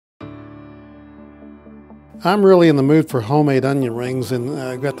I'm really in the mood for homemade onion rings, and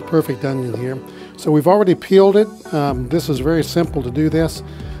I've got the perfect onion here. So we've already peeled it. This is very simple to do this.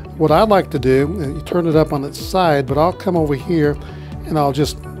 What I'd like to do, you turn it up on its side, but I'll come over here and I'll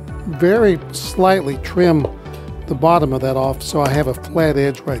just very slightly trim the bottom of that off so I have a flat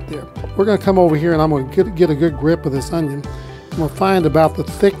edge right there. We're going to come over here and I'm going to get a good grip of this onion. I'm going to find about the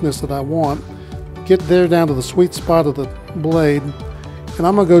thickness that I want, get there down to the sweet spot of the blade, and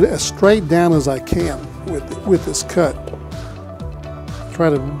I'm going to go as straight down as I can with this cut. Try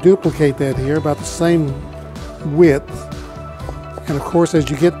to duplicate that here, about the same width. And of course, as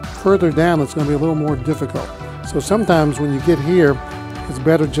you get further down, it's going to be a little more difficult. So sometimes when you get here, it's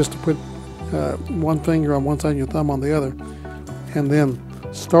better just to put one finger on one side and your thumb on the other, and then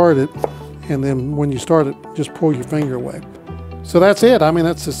start it. And then when you start it, just pull your finger away. So that's it. I mean,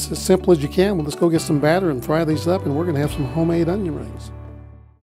 that's as simple as you can. Well, let's go get some batter and fry these up, and we're going to have some homemade onion rings.